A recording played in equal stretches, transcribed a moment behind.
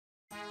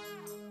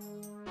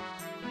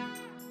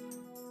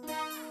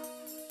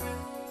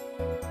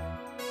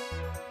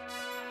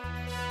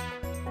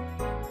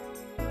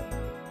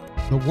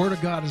The Word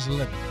of God is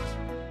living.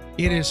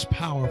 It is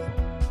powerful,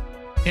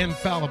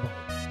 infallible,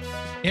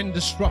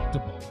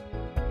 indestructible,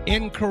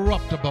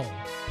 incorruptible,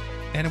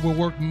 and it will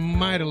work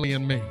mightily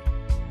in me.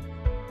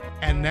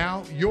 And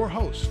now, your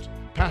host,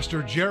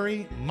 Pastor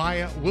Jerry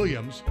Miah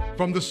Williams,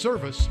 from the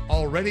service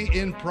already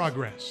in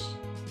progress.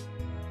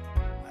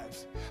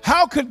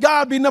 How could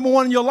God be number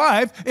one in your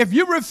life if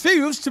you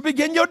refuse to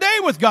begin your day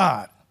with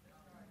God?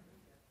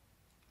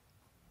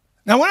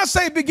 Now, when I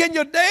say begin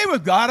your day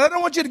with God, I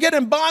don't want you to get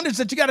in bondage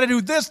that you got to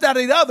do this, that,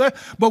 and the other.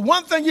 But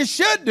one thing you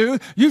should do,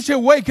 you should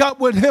wake up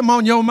with Him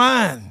on your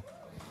mind.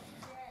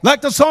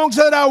 Like the song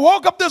said, I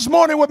woke up this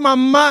morning with my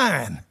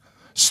mind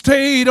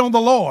stayed on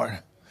the Lord,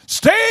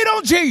 stayed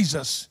on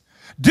Jesus.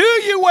 Do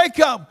you wake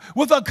up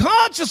with a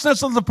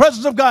consciousness of the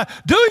presence of God?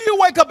 Do you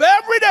wake up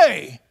every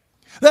day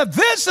that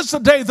this is the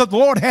day that the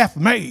Lord hath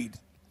made?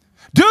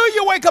 Do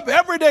you wake up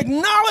every day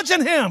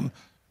acknowledging Him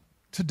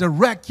to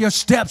direct your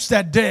steps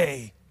that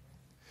day?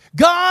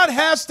 God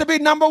has to be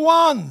number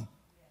one.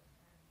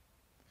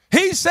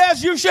 He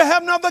says you should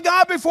have no other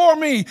God before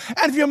me.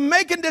 And if you're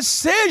making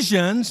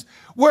decisions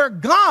where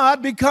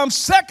God becomes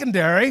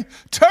secondary,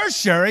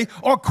 tertiary,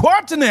 or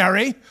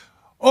quaternary,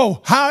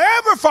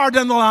 however far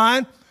down the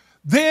line,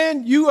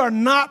 then you are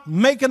not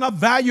making a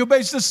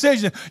value-based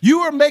decision.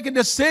 You are making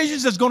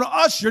decisions that's going to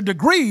usher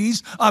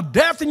degrees of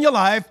death in your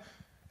life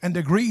and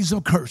degrees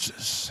of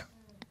curses.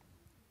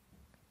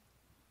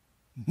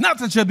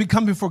 Nothing should be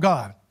come before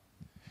God.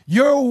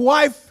 Your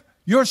wife,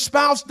 your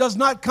spouse does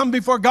not come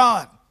before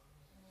God.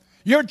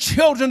 Your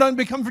children don't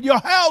become for your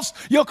house,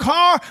 your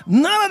car,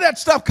 none of that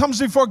stuff comes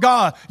before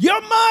God.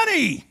 Your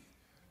money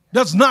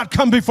does not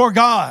come before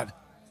God.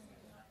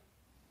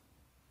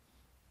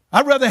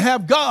 I'd rather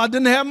have God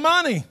than have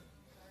money.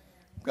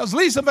 Because at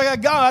least if I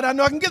got God, I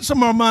know I can get some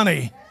more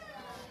money.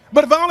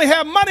 But if I only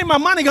have money, my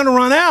money going to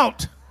run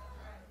out.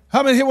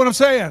 How many hear what I'm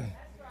saying?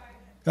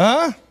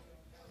 Huh?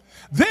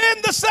 Then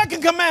the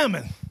second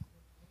commandment.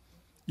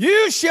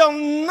 You shall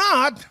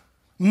not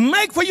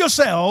make for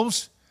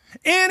yourselves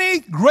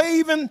any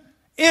graven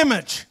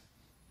image.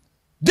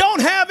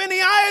 Don't have any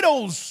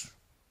idols.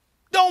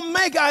 Don't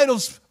make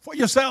idols for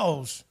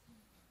yourselves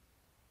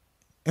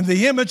in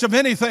the image of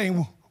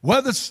anything,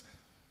 whether it's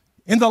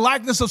in the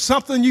likeness of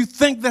something you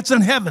think that's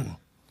in heaven,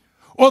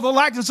 or the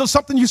likeness of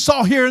something you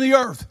saw here in the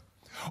earth,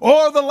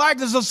 or the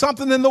likeness of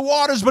something in the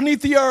waters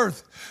beneath the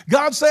earth.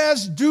 God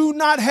says, do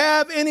not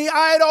have any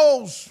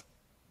idols.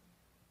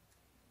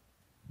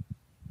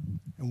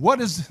 And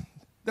what is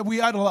that we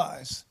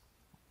idolize?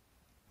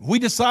 We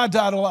decide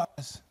to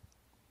idolize.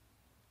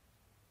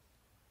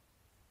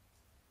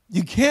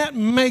 You can't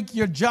make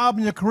your job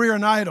and your career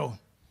an idol.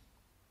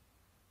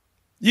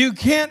 You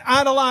can't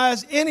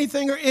idolize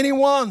anything or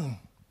anyone.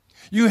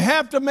 You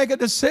have to make a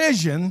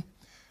decision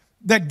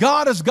that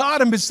God is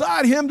God and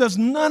beside Him there's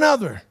none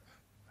other.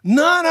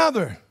 None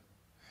other.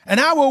 And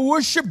I will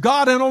worship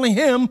God and only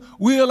Him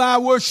will I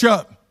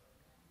worship.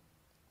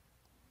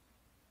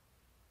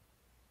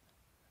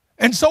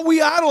 And so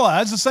we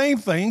idolize the same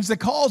things that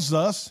cause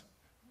us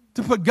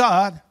to put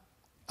God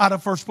out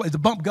of first place, to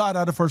bump God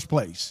out of first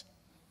place.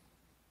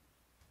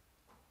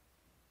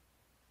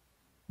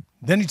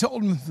 Then He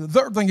told him, the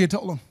third thing He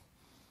told him,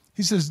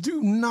 He says,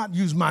 do not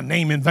use my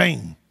name in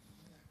vain.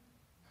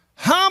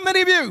 How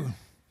many of you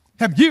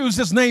have used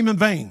His name in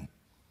vain?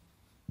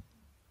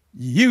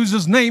 You used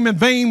His name in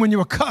vain when you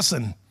were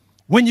cussing,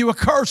 when you were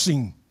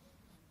cursing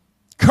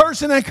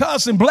and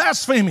cussing,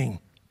 blaspheming.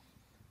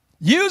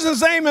 Using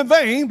His name in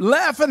vain,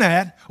 laughing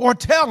at or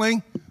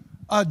telling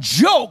a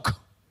joke,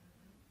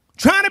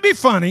 trying to be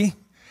funny,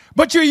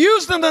 but you're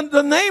using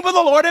the name of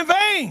the Lord in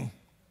vain.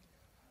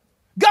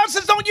 God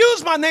says, don't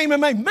use my name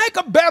in vain. Make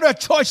a better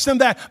choice than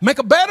that. Make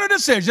a better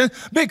decision,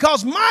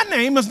 because my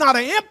name is not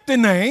an empty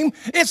name.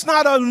 It's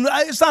not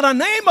a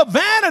name of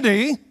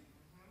vanity.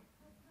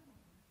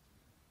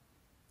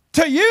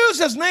 To use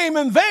His name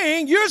in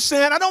vain, you're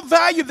saying, I don't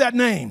value that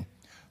name.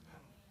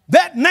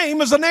 That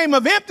name is a name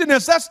of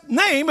emptiness. That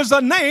name is a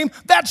name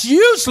that's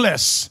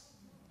useless.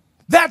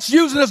 That's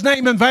using His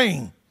name in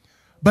vain.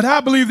 But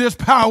I believe there's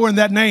power in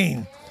that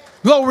name.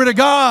 Glory to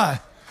God.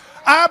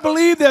 I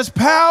believe there's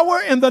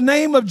power in the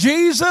name of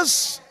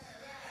Jesus.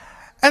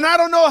 And I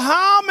don't know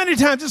how many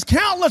times, just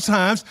countless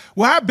times,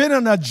 where I've been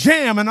in a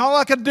jam and all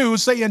I could do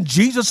is say in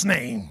Jesus'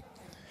 name.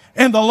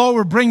 And the Lord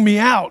would bring me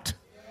out.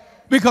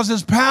 Because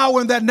there's power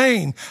in that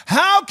name.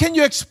 How can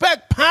you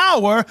expect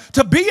power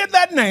to be in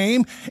that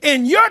name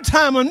in your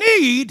time of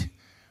need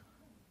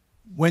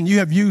when you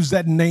have used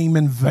that name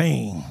in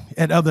vain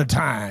at other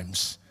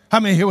times?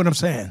 How many hear what I'm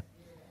saying?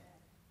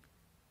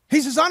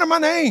 He says, honor my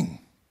name.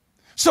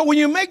 So when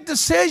you make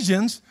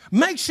decisions,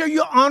 make sure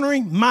you're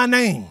honoring my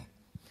name.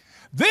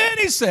 Then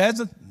He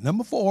says,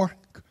 number 4,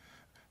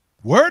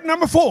 word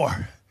number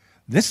 4.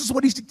 This is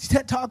what He's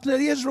talking to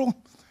Israel.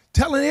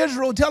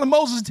 Telling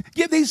Moses,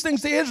 give these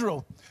things to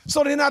Israel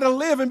so they're not to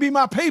live and be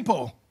my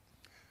people.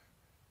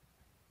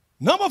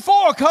 Number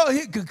 4,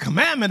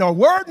 commandment or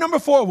word number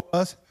 4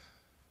 was,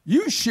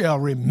 you shall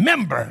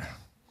remember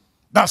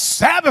the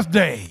Sabbath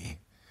day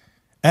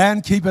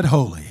and keep it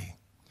holy.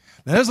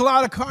 Now, there's a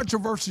lot of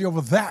controversy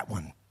over that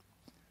one,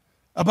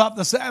 about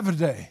the Sabbath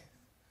day.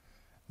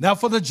 Now,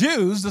 for the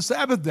Jews, the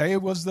Sabbath day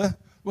was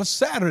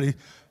Saturday,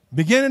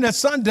 beginning at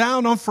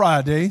sundown on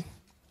Friday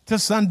to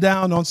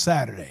sundown on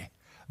Saturday.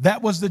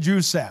 That was the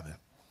Jews' Sabbath.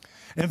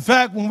 In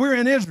fact, when we were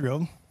in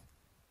Israel,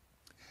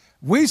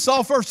 we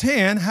saw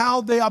firsthand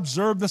how they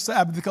observed the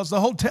Sabbath, because the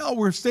hotel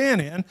we were staying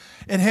in,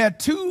 it had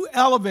 2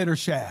 elevator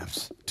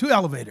shafts, 2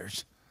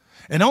 elevators.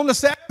 And on the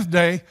Sabbath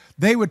day,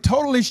 they would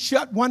totally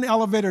shut one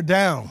elevator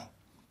down.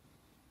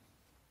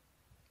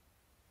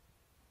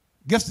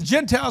 Guess the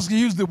Gentiles could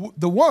use the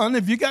one.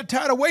 If you got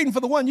tired of waiting for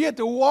the one, you had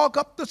to walk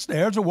up the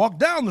stairs or walk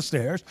down the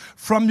stairs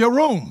from your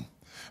room,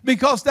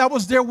 because that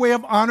was their way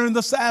of honoring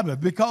the Sabbath.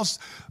 Because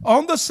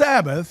on the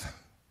Sabbath,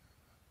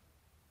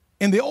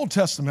 in the Old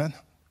Testament,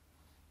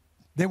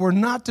 they were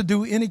not to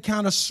do any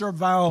kind of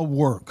servile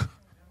work,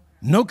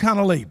 no kind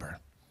of labor.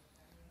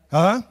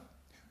 But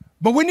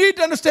we need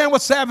to understand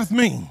what Sabbath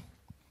means.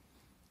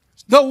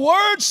 The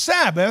word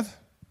Sabbath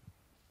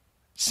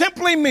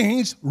simply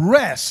means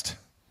rest.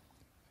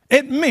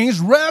 It means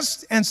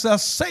rest and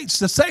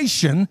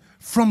cessation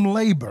from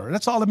labor.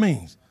 That's all it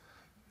means.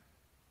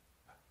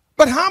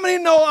 But how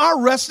many know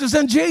our rest is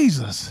in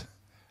Jesus?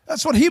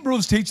 That's what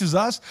Hebrews teaches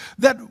us,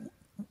 that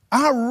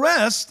our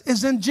rest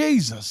is in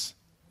Jesus.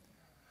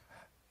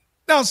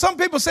 Now, some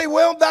people say,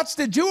 well, that's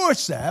the Jewish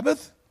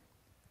Sabbath.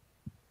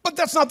 But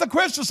that's not the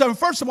Christian Sabbath.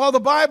 First of all, the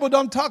Bible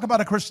doesn't talk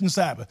about a Christian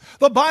Sabbath.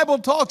 The Bible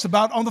talks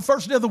about on the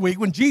first day of the week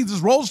when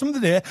Jesus rose from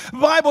the dead, the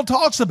Bible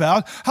talks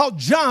about how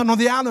John on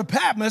the island of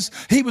Patmos,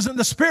 he was in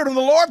the Spirit of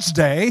the Lord's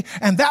day,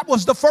 and that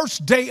was the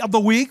first day of the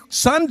week,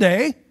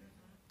 Sunday.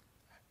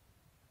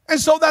 And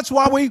so that's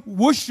why we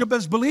worship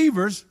as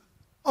believers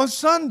on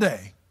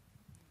Sunday.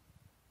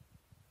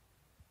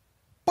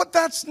 But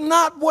that's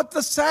not what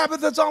the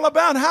Sabbath is all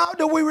about. How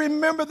do we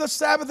remember the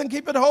Sabbath and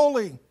keep it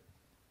holy?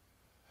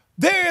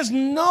 There is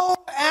no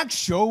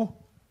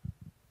actual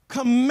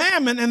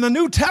commandment in the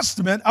New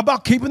Testament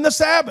about keeping the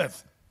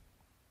Sabbath.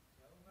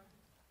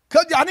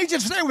 I need you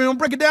to stay with me. I'm going to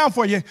break it down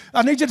for you.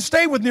 I need you to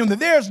stay with me.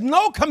 There's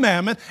no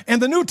commandment in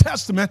the New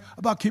Testament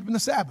about keeping the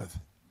Sabbath.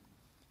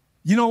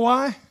 You know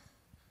why?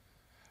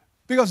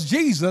 Because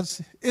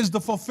Jesus is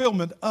the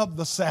fulfillment of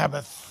the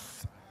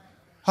Sabbath.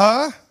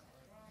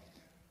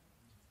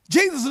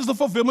 Jesus is the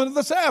fulfillment of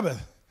the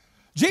Sabbath.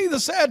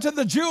 Jesus said to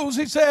the Jews,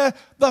 he said,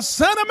 the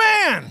Son of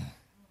Man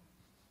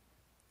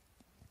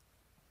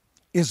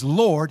is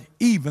Lord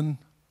even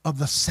of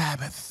the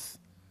Sabbath.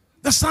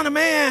 The Son of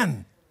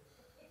Man.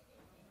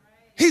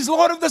 He's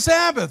Lord of the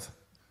Sabbath.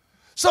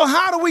 So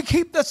how do we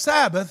keep the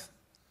Sabbath?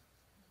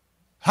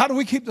 How do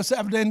we keep the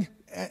Sabbath day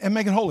and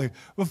make it holy?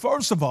 Well,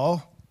 first of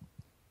all,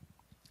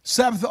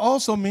 Sabbath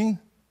also means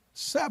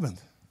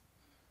seventh.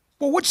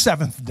 Well, which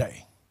seventh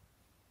day?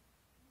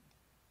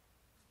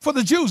 For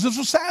the Jews, this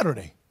was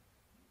Saturday.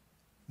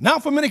 Now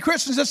for many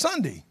Christians, it's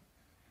Sunday.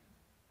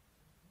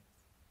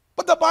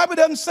 But the Bible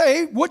doesn't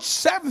say which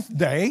Sabbath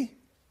day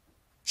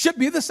should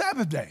be the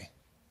Sabbath day.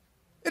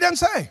 It doesn't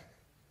say.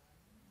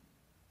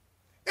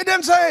 It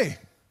doesn't say.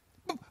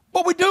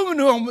 But we do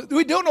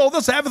know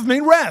the Sabbath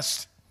means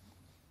rest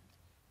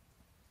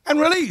and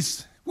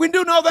release. We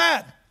do know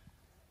that.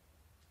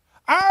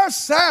 Our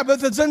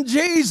Sabbath is in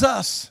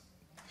Jesus.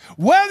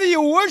 Whether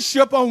you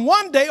worship on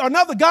one day or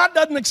another, God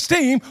doesn't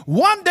esteem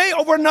one day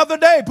over another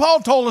day.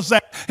 Paul told us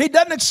that. He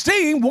doesn't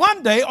esteem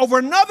one day over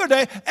another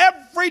day.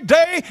 Every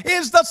day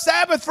is the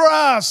Sabbath for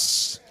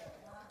us.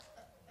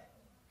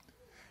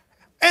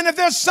 And if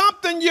there's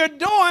something you're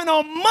doing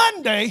on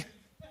Monday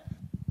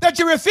that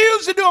you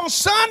refuse to do on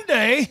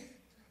Sunday,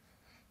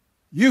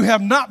 you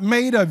have not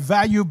made a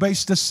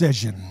value-based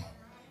decision.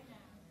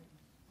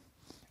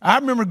 I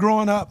remember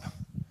growing up,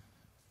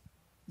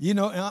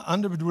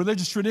 under the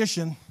religious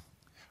tradition,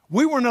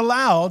 we weren't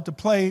allowed to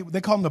play,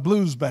 they called them the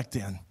blues back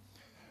then.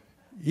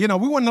 We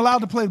weren't allowed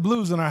to play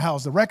blues in our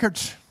house. The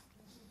records,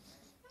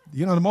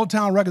 the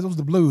Motown records, those were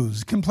the blues.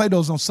 You couldn't play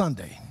those on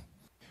Sunday.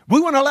 We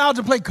weren't allowed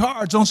to play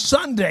cards on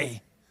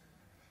Sunday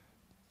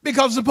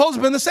because it's supposed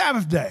to be the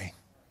Sabbath day.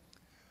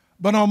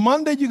 But on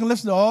Monday, you can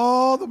listen to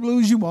all the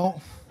blues you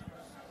want.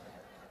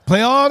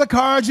 Play all the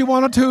cards you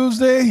want on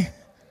Tuesday.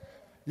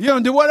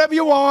 Do whatever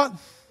you want.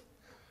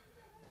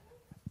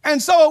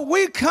 And so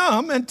we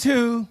come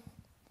into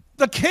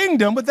the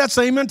kingdom with that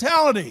same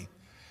mentality.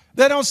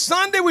 That on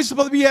Sunday we're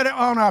supposed to be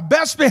on our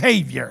best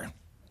behavior.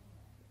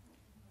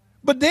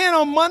 But then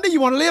on Monday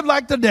you want to live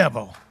like the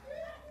devil.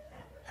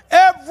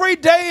 Every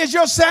day is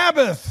your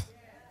Sabbath.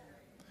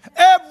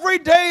 Every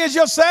day is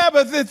your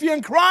Sabbath. If you're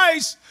in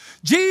Christ,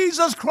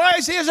 Jesus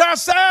Christ is our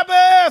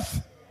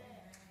Sabbath.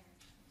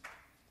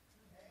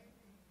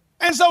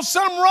 And so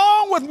something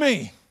wrong with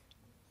me.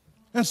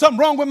 And something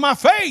wrong with my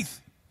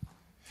faith.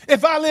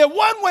 If I live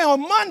one way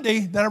on Monday,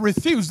 then I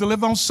refuse to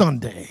live on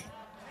Sunday.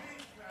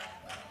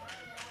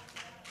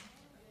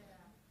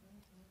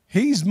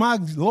 He's my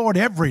Lord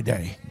every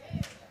day.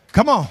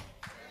 Come on.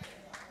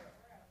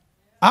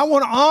 I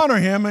want to honor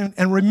him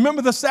and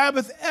remember the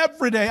Sabbath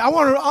every day. I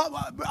want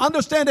to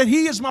understand that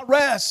he is my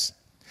rest.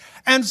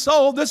 And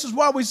so this is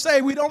why we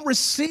say we don't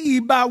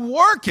receive by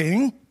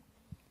working.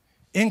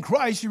 In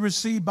Christ, you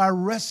receive by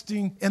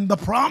resting in the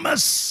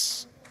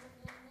promise.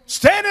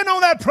 Standing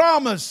on that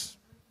promise.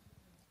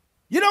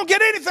 You don't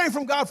get anything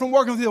from God from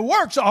working. The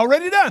work's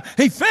already done.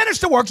 He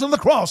finished the works on the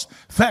cross.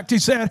 In fact, he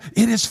said,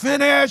 it is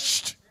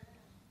finished.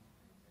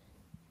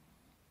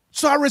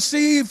 So I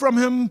receive from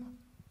him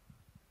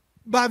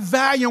by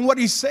valuing what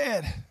he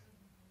said,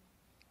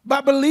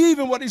 by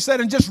believing what he said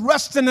and just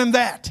resting in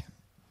that.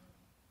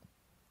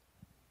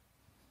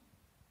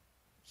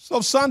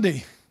 So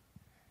Sunday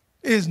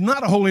is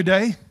not a holy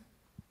day.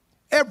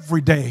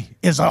 Every day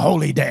is a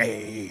holy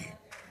day.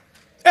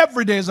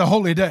 Every day is a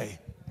holy day.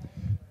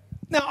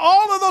 Now,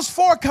 all of those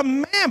 4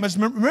 commandments,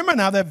 remember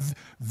now, that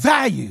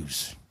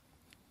values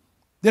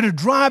that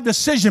drive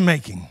decision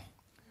making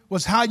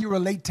was how you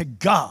relate to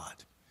God.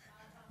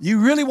 You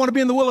really want to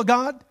be in the will of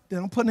God?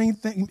 Then don't put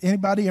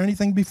anybody or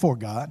anything before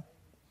God.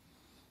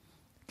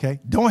 Okay?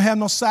 Don't have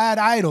no side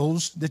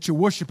idols that you're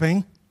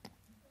worshiping.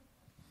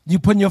 You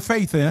putting your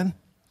faith in.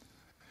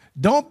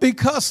 Don't be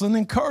cussing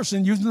and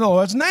cursing using the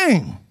Lord's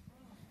name.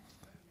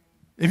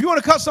 If you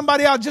want to cuss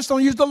somebody out, just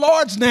don't use the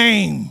Lord's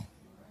name.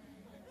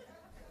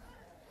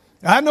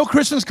 I know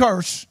Christians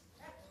curse,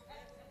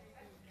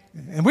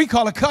 and we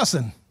call it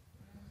cussing.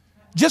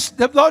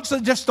 The Lord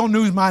said, just don't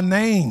use my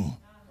name.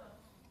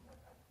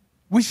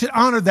 We should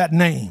honor that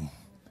name.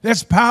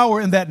 There's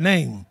power in that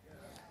name.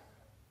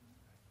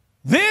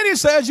 Then he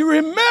says, you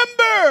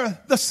remember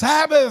the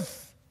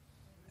Sabbath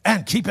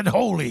and keep it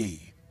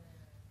holy.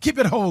 Keep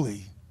it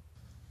holy.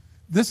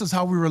 This is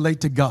how we relate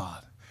to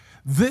God.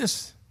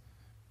 This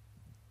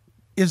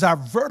is our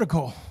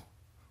vertical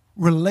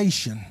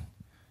relation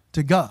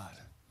to God.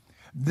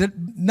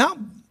 Now,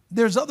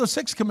 there's other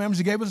 6 commandments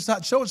he gave us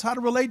that show us how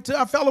to relate to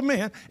our fellow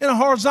men in a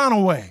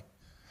horizontal way.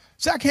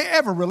 See, I can't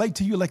ever relate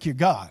to you like you're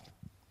God.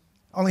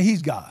 Only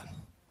he's God.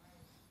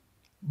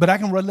 But I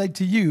can relate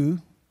to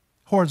you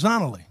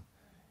horizontally.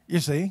 You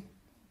see?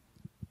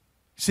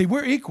 See,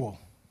 we're equal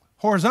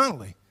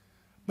horizontally,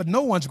 but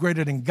no one's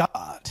greater than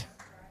God.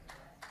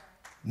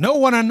 No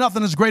one and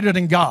nothing is greater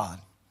than God.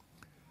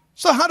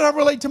 So how do I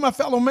relate to my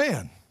fellow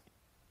man?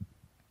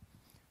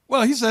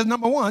 Well, he says,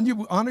 number 1,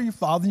 you honor your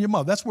father and your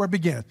mother. That's where it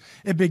begins.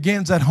 It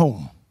begins at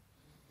home.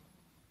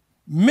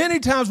 Many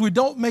times we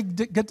don't make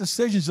good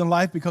decisions in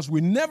life because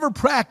we never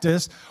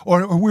practiced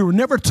or we were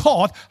never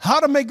taught how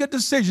to make good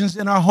decisions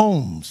in our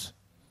homes.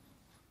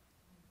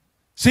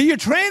 See, you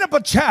train up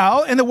a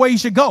child in the way he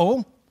should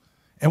go,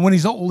 and when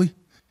he's old,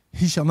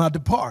 he shall not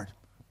depart.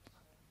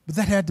 But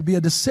that had to be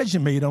a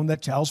decision made on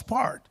that child's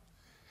part.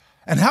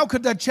 And how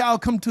could that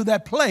child come to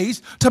that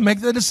place to make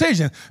the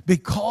decision?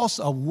 Because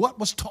of what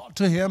was taught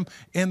to him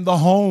in the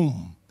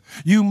home.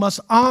 You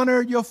must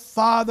honor your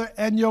father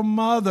and your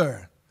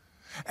mother.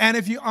 And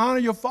if you honor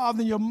your father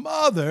and your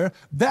mother,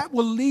 that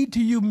will lead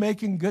to you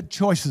making good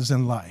choices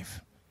in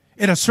life.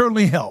 It'll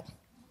certainly help.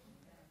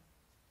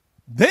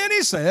 Then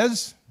he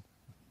says,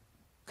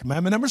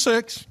 commandment number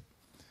 6,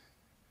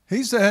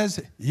 he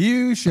says,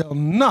 you shall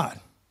not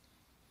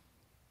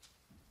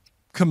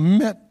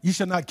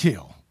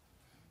kill.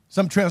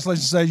 Some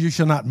translations say you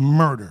shall not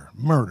murder.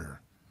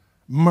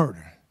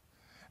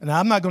 And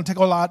I'm not going to take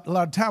a lot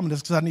of time on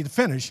this because I need to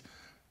finish.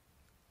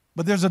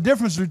 But there's a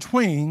difference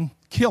between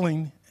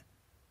killing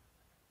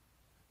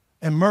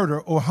and murder,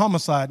 or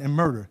homicide and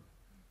murder.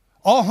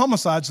 All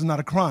homicides is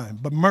not a crime,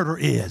 but murder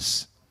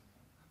is.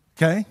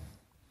 Okay?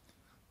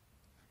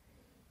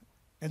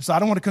 And so I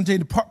don't want to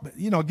continue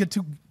to get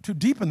too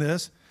deep in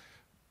this.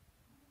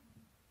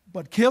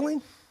 But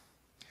killing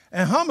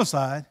and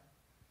homicide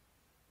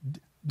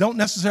don't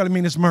necessarily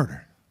mean it's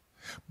murder.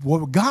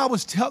 What God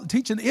was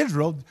teaching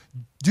Israel,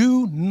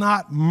 do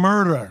not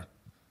murder.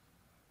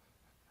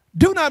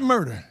 Do not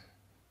murder.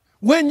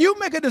 When you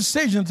make a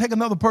decision to take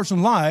another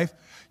person's life,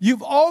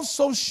 you've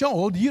also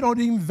shown you don't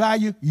even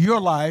value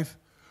your life.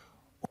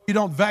 You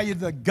don't value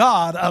the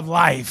God of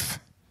life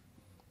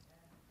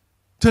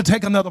to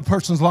take another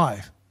person's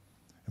life.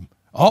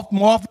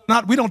 More often than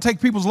not, we don't take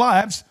people's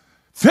lives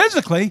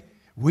physically.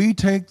 We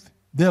take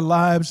their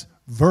lives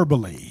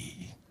verbally.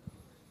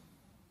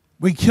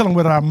 We kill them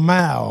with our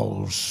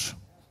mouths.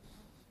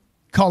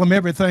 Call them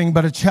everything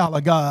but a child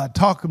of God.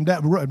 Talk them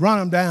down, run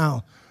them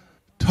down.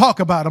 Talk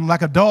about them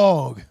like a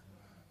dog.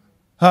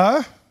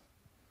 Huh?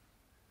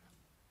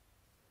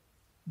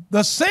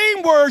 The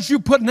same words you're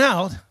putting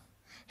out,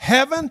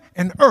 heaven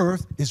and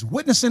earth is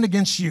witnessing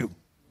against you.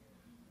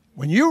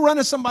 When you're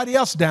running somebody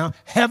else down,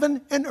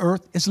 heaven and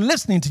earth is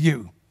listening to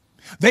you.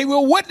 They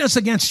will witness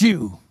against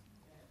you.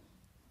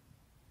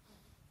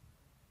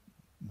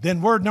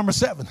 Then word number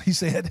 7, he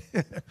said,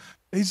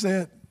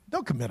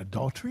 don't commit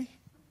adultery.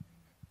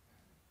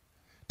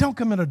 Don't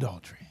commit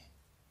adultery.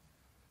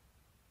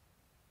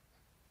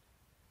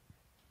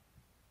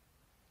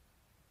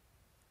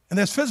 And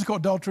there's physical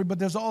adultery, but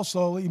there's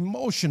also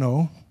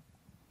emotional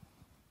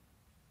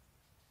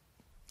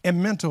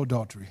and mental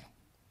adultery.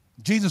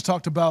 Jesus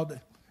talked about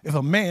if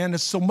a man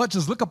as so much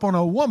as look upon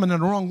a woman in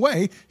the wrong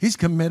way, he's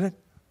committed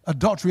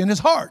adultery in his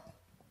heart.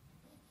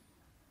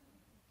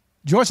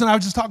 Joyce and I were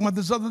just talking about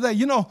this the other day.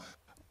 You know,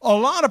 a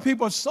lot of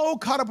people are so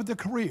caught up with their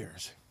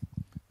careers.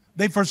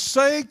 They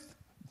forsake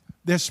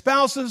their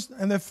spouses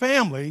and their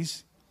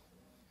families.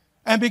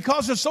 And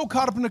because they're so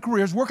caught up in their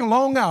careers, working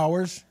long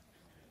hours,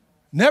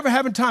 never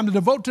having time to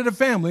devote to their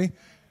family,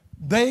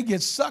 they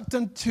get sucked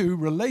into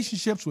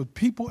relationships with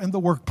people in the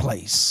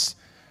workplace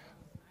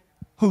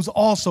who's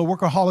also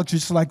workaholics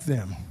just like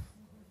them.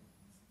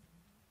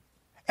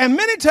 And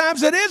many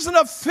times it isn't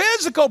a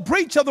physical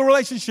breach of the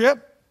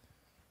relationship,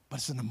 but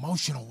it's an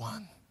emotional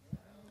one.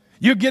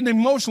 You're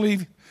getting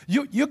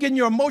you're getting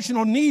your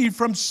emotional need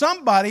from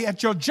somebody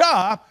at your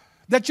job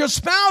that your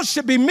spouse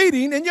should be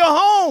meeting in your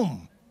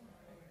home.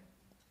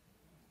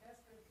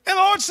 And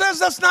the Lord says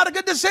that's not a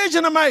good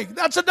decision to make.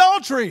 That's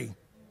adultery.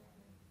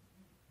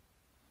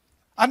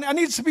 I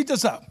need to speed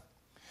this up.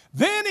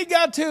 Then he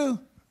got to,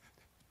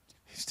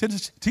 he's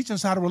teaching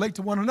us how to relate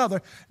to one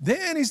another.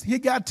 Then he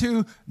got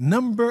to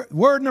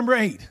word number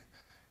 8.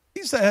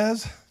 He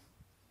says,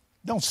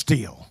 don't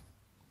steal.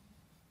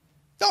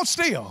 Don't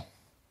steal.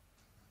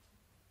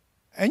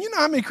 And you know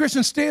how many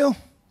Christians steal?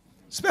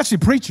 Especially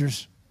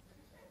preachers.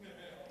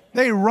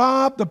 They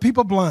rob the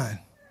people blind.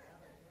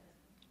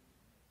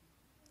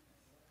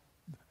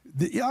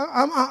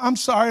 I'm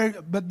sorry,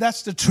 but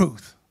that's the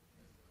truth.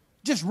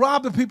 Just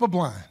rob the people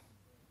blind.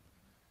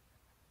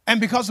 And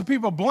because the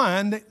people are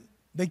blind,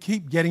 they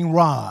keep getting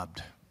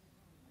robbed.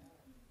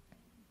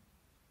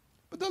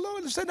 But the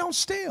Lord said, don't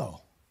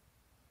steal.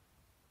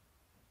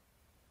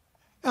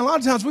 And a lot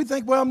of times we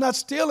think, well, I'm not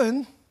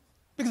stealing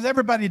because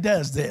everybody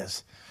does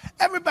this.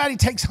 Everybody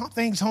takes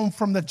things home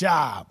from the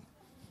job.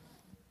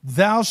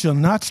 Thou shalt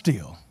not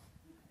steal.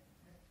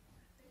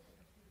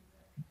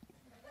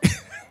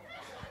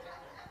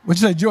 What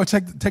you say, Joy,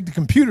 take the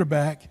computer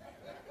back.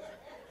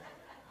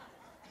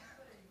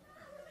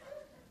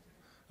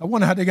 I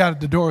wonder how they got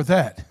at the door with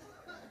that.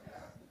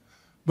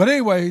 But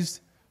anyways,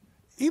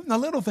 even the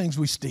little things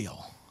we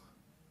steal.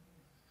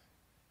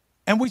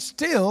 And we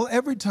steal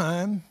every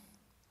time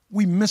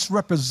we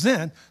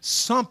misrepresent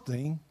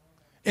something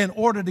in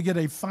order to get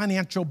a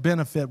financial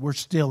benefit. We're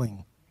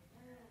stealing.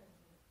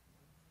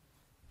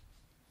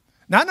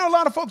 Now, I know a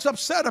lot of folks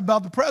upset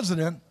about the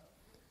president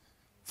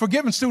for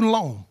giving student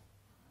loan.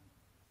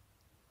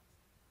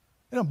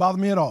 It don't bother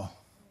me at all.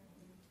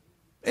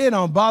 It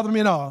don't bother me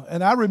at all.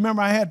 And I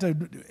remember I had to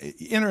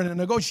enter in a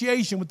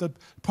negotiation with the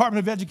Department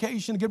of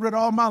Education to get rid of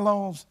all my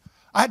loans.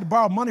 I had to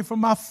borrow money from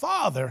my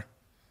father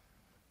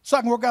so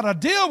I can work out a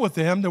deal with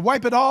him to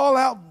wipe it all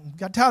out.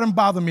 Got tired of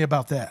bothering me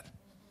about that.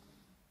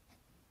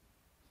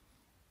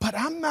 But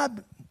I'm not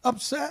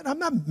upset. I'm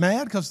not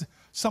mad because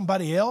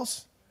somebody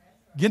else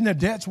getting their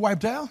debts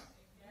wiped out.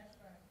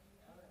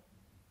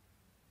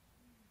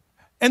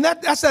 And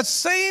that's that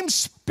same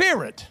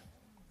spirit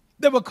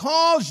that will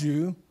cause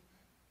you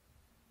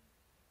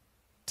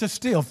to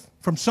steal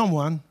from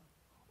someone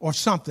or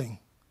something.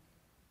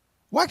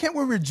 Why can't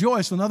we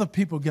rejoice when other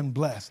people are getting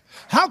blessed?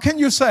 How can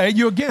you say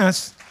you're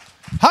against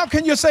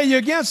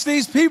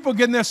these people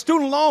getting their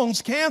student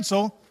loans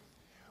canceled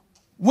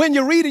when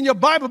you read in your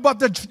Bible about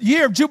the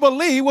year of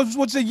Jubilee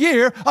was a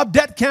year of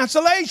debt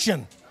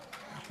cancellation?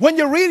 When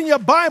you read in your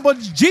Bible,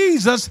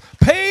 Jesus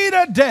paid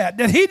a debt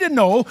that he didn't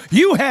know.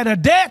 You had a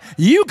debt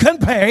you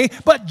couldn't pay,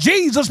 but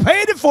Jesus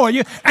paid it for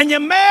you, and you're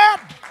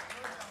mad?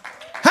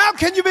 How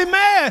can you be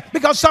mad?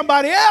 Because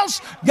somebody else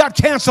got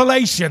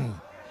cancellation.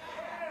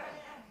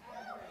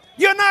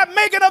 You're not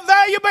making a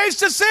value-based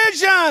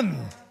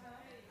decision.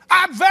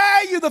 I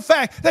value the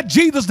fact that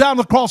Jesus died on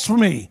the cross for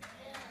me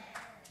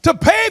to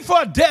pay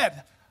for a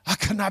debt I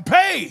could not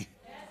pay.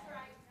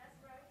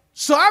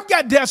 So I've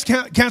got debt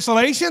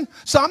cancellation,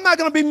 so I'm not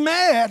going to be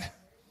mad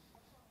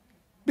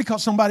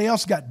because somebody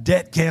else got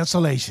debt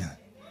cancellation.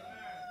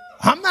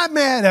 I'm not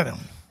mad at them.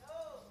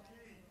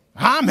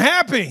 I'm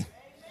happy.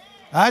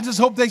 I just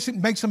hope they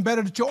make some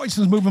better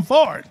choices moving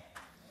forward.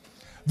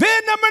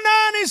 Then number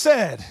 9, he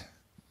said.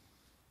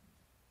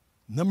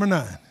 Number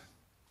 9.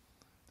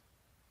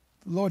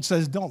 The Lord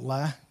says, don't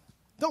lie.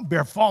 Don't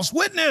bear false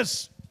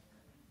witness.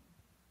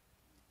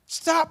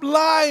 Stop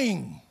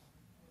lying.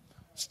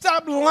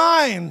 Stop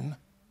lying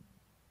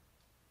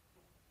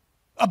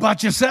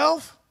about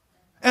yourself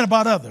and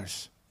about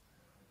others.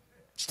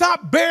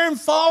 Stop bearing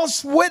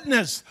false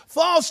witness,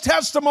 false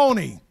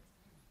testimony.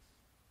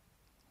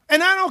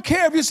 And I don't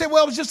care if you say,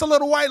 well, it was just a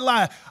little white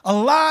lie. A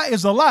lie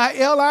is a lie,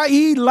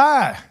 L-I-E,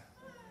 lie.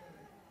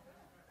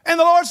 And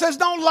the Lord says,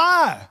 don't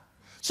lie.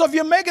 So if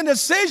you're making a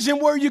decision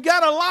where you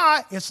got to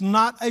lie, it's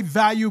not a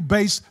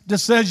value-based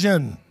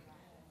decision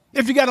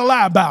if you got to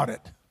lie about it.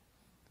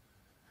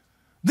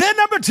 Then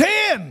number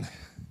 10,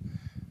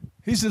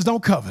 he says,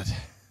 don't covet.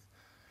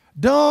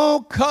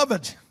 Don't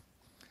covet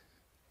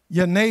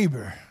your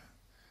neighbor,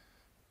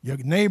 your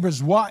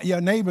neighbor's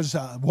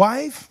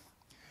wife.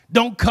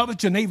 Don't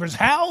covet your neighbor's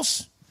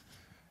house.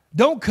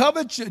 Don't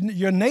covet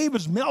your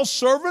neighbor's male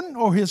servant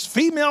or his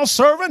female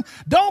servant.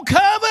 Don't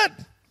covet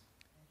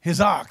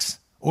his ox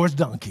or his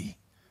donkey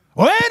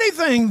or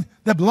anything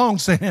that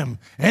belongs to him,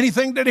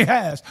 anything that he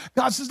has.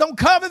 God says, don't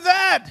covet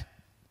that.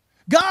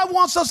 God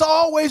wants us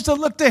always to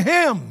look to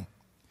him.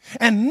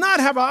 and not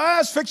have our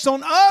eyes fixed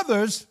on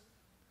others,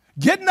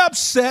 getting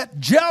upset,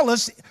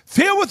 jealous,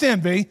 filled with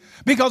envy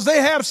because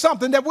they have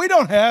something that we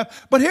don't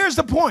have. But here's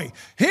the point.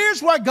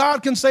 Here's why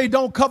God can say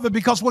don't covet,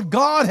 because what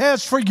God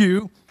has for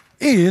you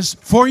is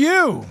for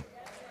you.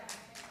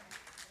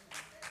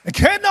 And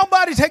can't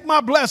nobody take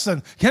my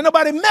blessing. Can't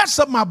nobody mess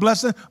up my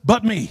blessing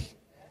but me.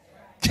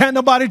 Can't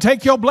nobody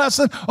take your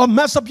blessing or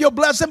mess up your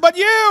blessing but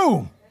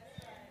you.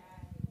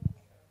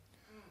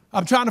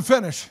 I'm trying to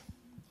finish.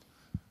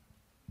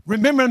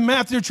 Remember in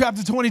Matthew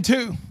chapter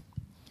 22,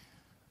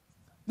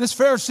 this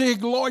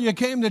Pharisee lawyer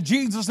came to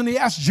Jesus and he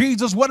asked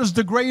Jesus, what is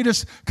the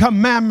greatest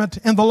commandment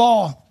in the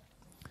law?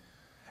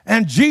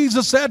 And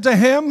Jesus said to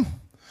him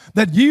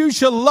that you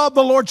shall love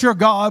the Lord your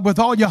God with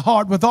all your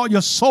heart, with all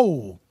your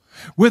soul,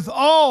 with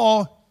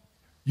all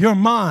your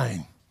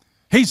mind.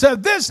 He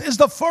said, this is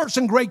the first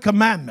and great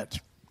commandment.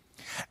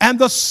 And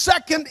the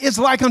second is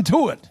like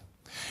unto it.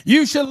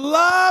 You shall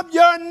love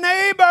your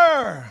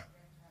neighbor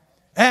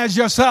as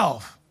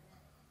yourself.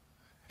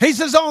 He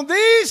says, on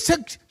these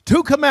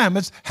two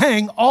commandments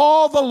hang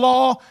all the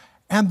law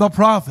and the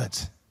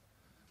prophets.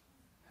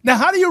 Now,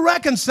 how do you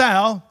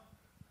reconcile,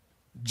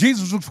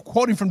 Jesus was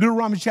quoting from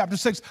Deuteronomy chapter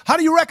 6, how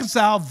do you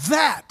reconcile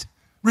that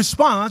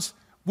response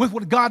with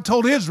what God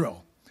told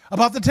Israel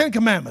about the Ten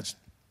Commandments?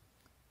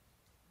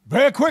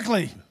 Very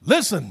quickly,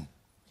 listen.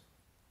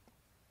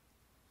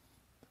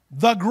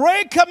 The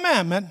great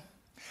commandment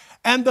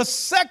and the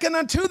second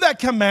unto that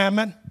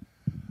commandment,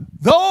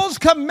 those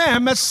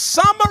commandments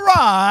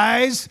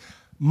summarize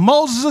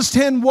Moses'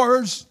 10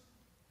 words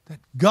that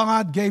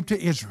God gave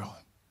to Israel.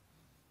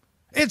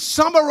 It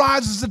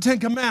summarizes the 10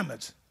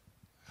 commandments.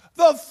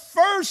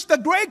 The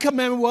great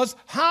commandment was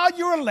how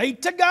you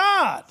relate to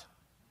God.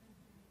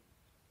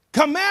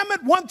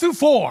 Commandment 1 through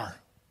 4.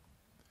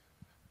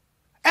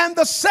 And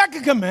the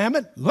second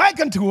commandment, like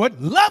unto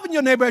it, loving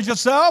your neighbor as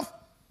yourself,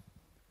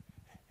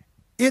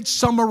 it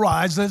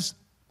summarizes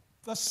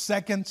the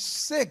second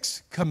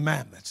 6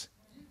 commandments.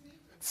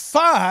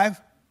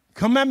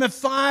 Commandment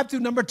 5 through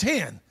number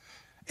 10.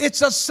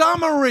 It's a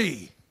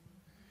summary.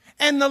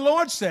 And the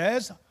Lord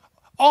says,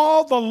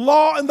 all the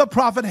law and the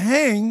prophet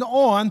hang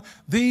on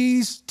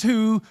these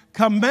 2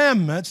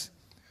 commandments.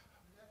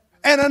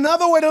 And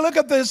another way to look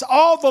at this,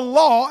 all the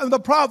law and the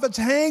prophets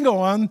hang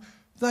on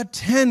the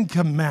 10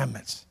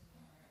 commandments.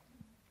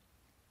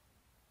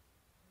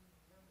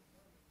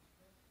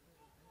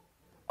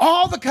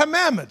 All the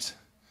commandments,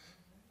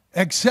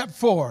 except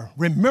for,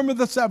 remember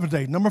the Sabbath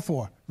day, number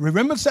 4.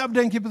 Remember the Sabbath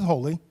day and keep it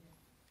holy,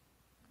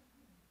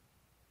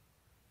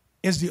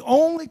 is the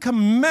only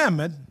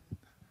commandment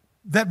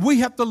that we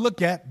have to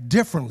look at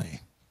differently.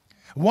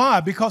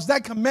 Why? Because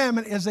that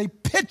commandment is a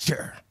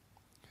picture.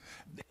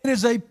 It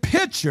is a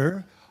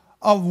picture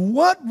of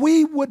what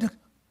we would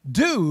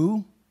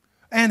do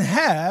and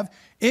have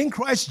in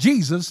Christ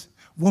Jesus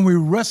when we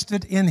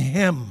rested in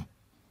him.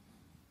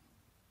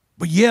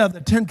 But yeah,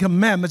 the 10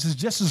 commandments is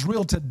just as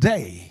real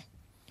today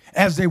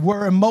as they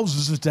were in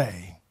Moses'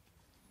 day.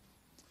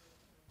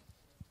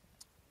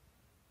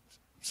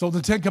 So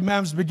the 10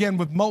 commandments begin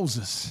with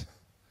Moses.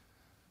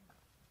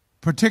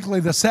 Particularly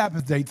the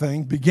Sabbath day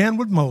thing began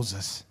with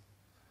Moses.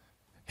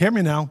 Hear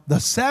me now. The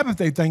Sabbath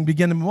day thing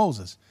began with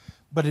Moses,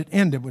 but it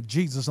ended with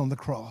Jesus on the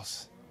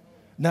cross.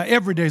 Now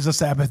every day is a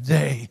Sabbath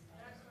day.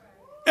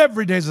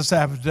 Every day is a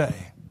Sabbath day.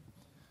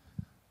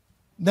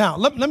 Now,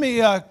 let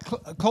me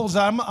close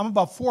out. I'm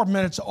about 4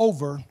 minutes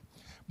over,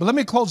 but let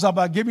me close out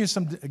by giving you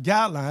some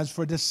guidelines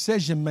for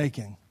decision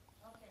making.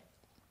 Okay.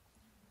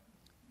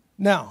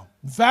 Now,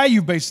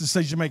 value-based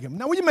decision making.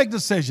 Now, when you make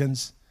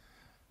decisions,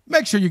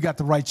 make sure you got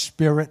the right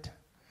spirit.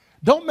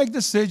 Don't make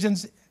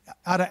decisions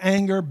out of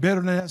anger,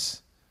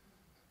 bitterness.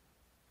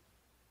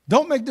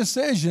 Don't make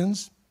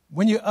decisions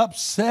when you're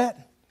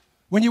upset,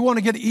 when you want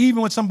to get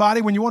even with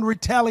somebody, when you want to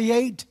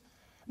retaliate.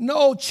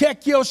 No,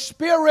 check your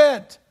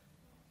spirit.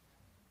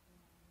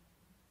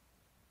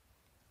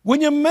 When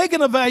you're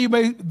making a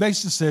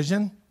value-based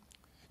decision,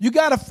 you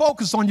got to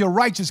focus on your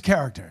righteous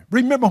character.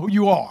 Remember who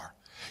you are.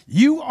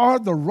 You are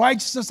the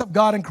righteousness of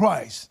God in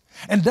Christ.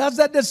 And does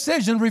that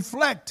decision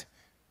reflect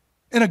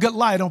in a good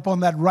light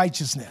upon that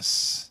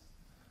righteousness?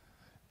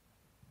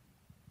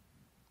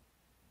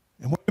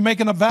 And when you're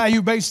making a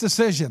value-based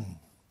decision,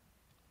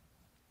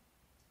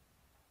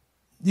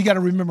 you got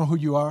to remember who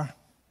you are.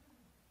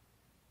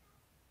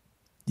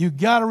 You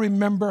got to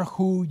remember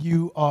who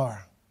you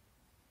are.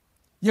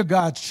 You're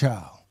God's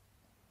child.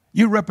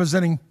 You're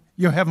representing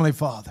your Heavenly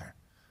Father.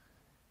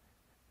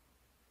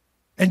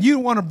 And you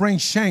don't want to bring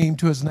shame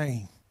to his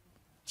name.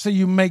 So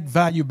you make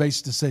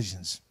value-based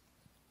decisions.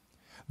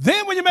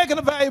 Then when you're making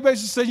a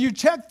value-based decision, you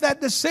check that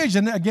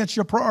decision against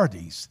your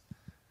priorities.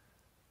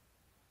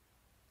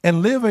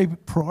 And live a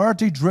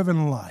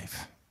priority-driven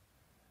life.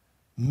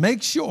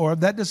 Make sure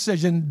that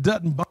decision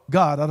doesn't bump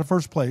God out of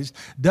first place,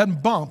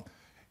 doesn't bump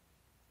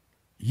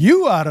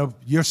you out of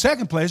your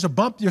second place, or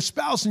bump your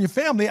spouse and your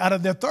family out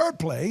of their third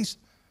place.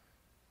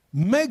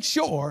 Make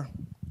sure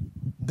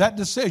that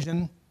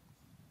decision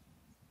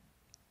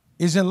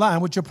is in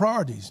line with your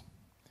priorities.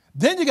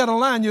 Then you got to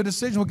align your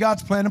decision with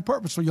God's plan and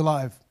purpose for your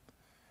life.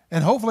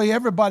 And hopefully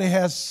everybody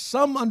has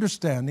some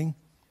understanding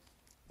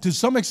to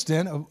some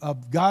extent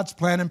of God's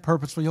plan and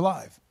purpose for your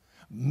life.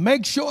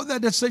 Make sure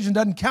that decision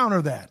doesn't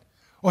counter that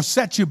or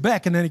set you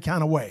back in any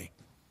kind of way.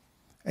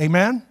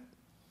 Amen?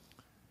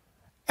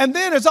 And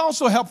then it's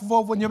also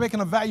helpful when you're making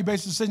a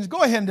value-based decision,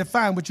 go ahead and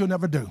define what you'll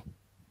never do.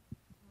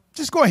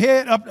 Just go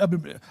ahead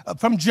up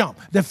from jump.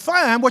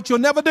 Define what you'll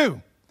never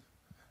do.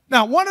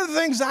 Now, one of the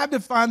things I've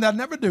defined that I'll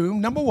never do,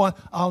 number one,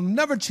 I'll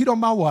never cheat on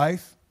my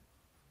wife.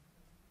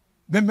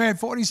 Been married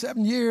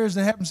 47 years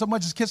and haven't so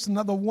much as kissed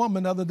another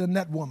woman other than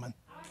that woman.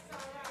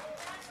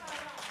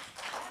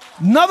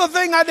 Another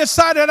thing I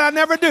decided I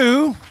never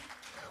do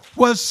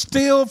was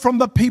steal from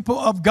the people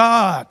of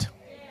God.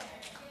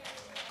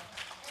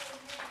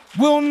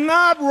 Will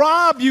not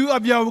rob you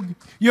of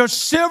your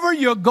silver,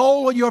 your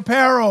gold, or your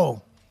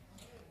apparel.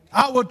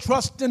 I will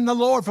trust in the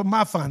Lord for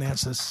my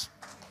finances.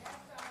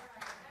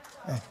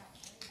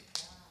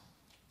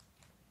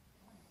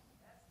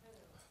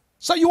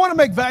 So you want to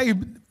make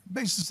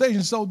value-based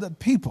decisions so that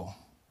people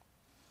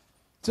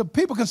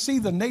can see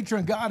the nature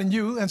of God in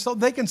you, and so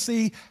they can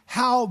see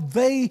how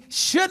they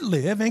should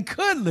live and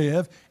could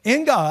live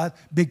in God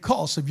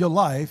because of your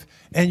life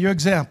and your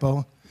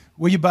example.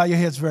 Will you bow your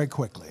heads very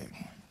quickly?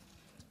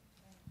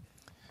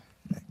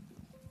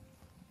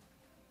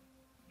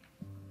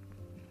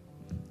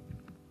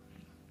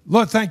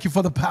 Lord, thank you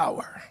for the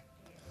power.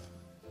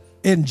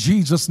 In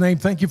Jesus' name,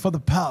 thank you for the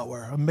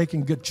power of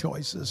making good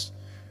choices.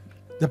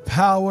 The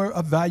power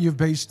of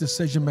value-based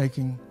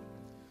decision-making.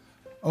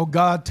 Oh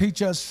God,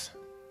 teach us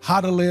how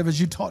to live as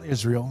you taught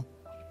Israel.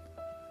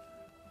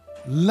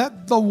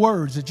 Let the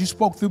words that you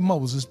spoke through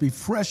Moses be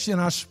fresh in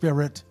our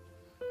spirit.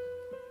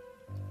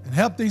 And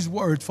help these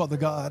words, Father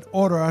God,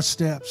 order our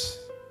steps.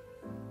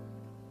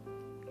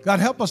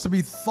 God, help us to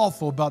be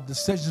thoughtful about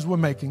decisions we're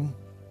making.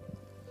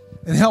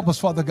 And help us,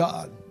 Father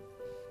God,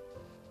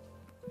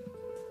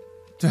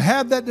 to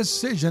have that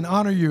decision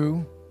honor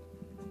you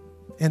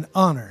and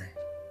honor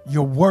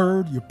your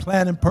word, your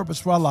plan and purpose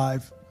for our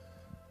life.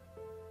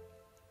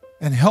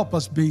 And help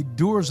us be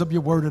doers of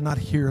your word and not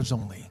hearers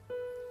only.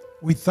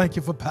 We thank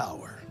you for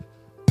power.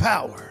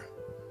 Power.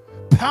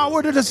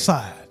 Power to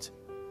decide.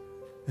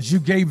 As you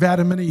gave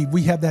Adam and Eve,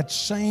 we have that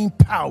same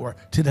power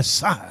to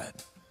decide.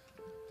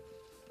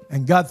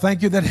 And God,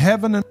 thank you that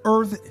heaven and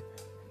earth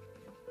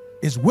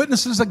is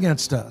witnesses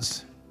against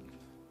us.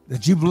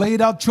 That you've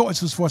laid out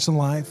choices for us in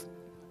life.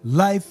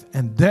 Life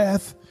and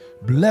death,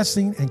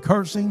 blessing and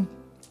cursing.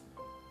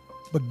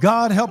 But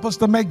God, help us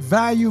to make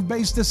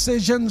value-based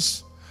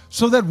decisions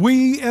so that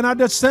we and our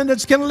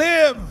descendants can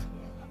live.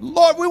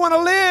 Lord, we want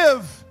to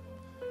live.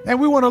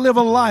 And we want to live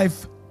a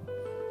life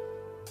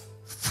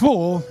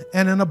full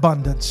and in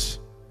abundance.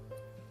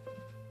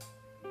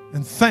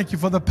 And thank you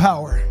for the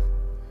power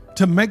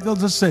to make those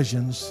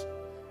decisions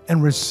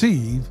and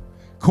receive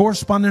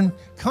corresponding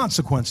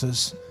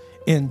consequences.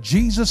 In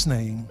Jesus'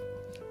 name,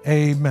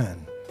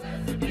 amen.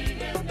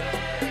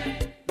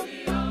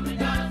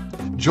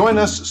 Join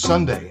us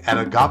Sunday at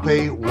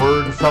Agape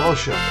Word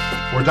Fellowship,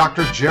 where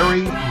Dr.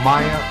 Jerry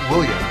Miah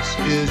Williams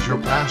is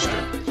your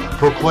pastor,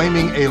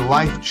 proclaiming a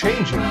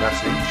life-changing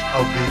message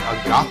of the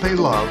agape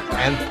love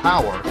and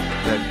power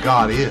that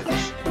God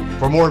is.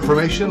 For more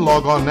information,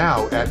 log on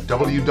now at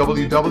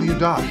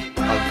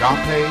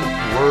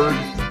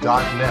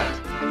www.agapeword.net,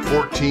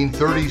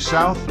 1430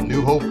 South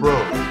New Hope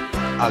Road.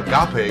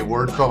 Agape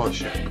Word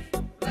Fellowship.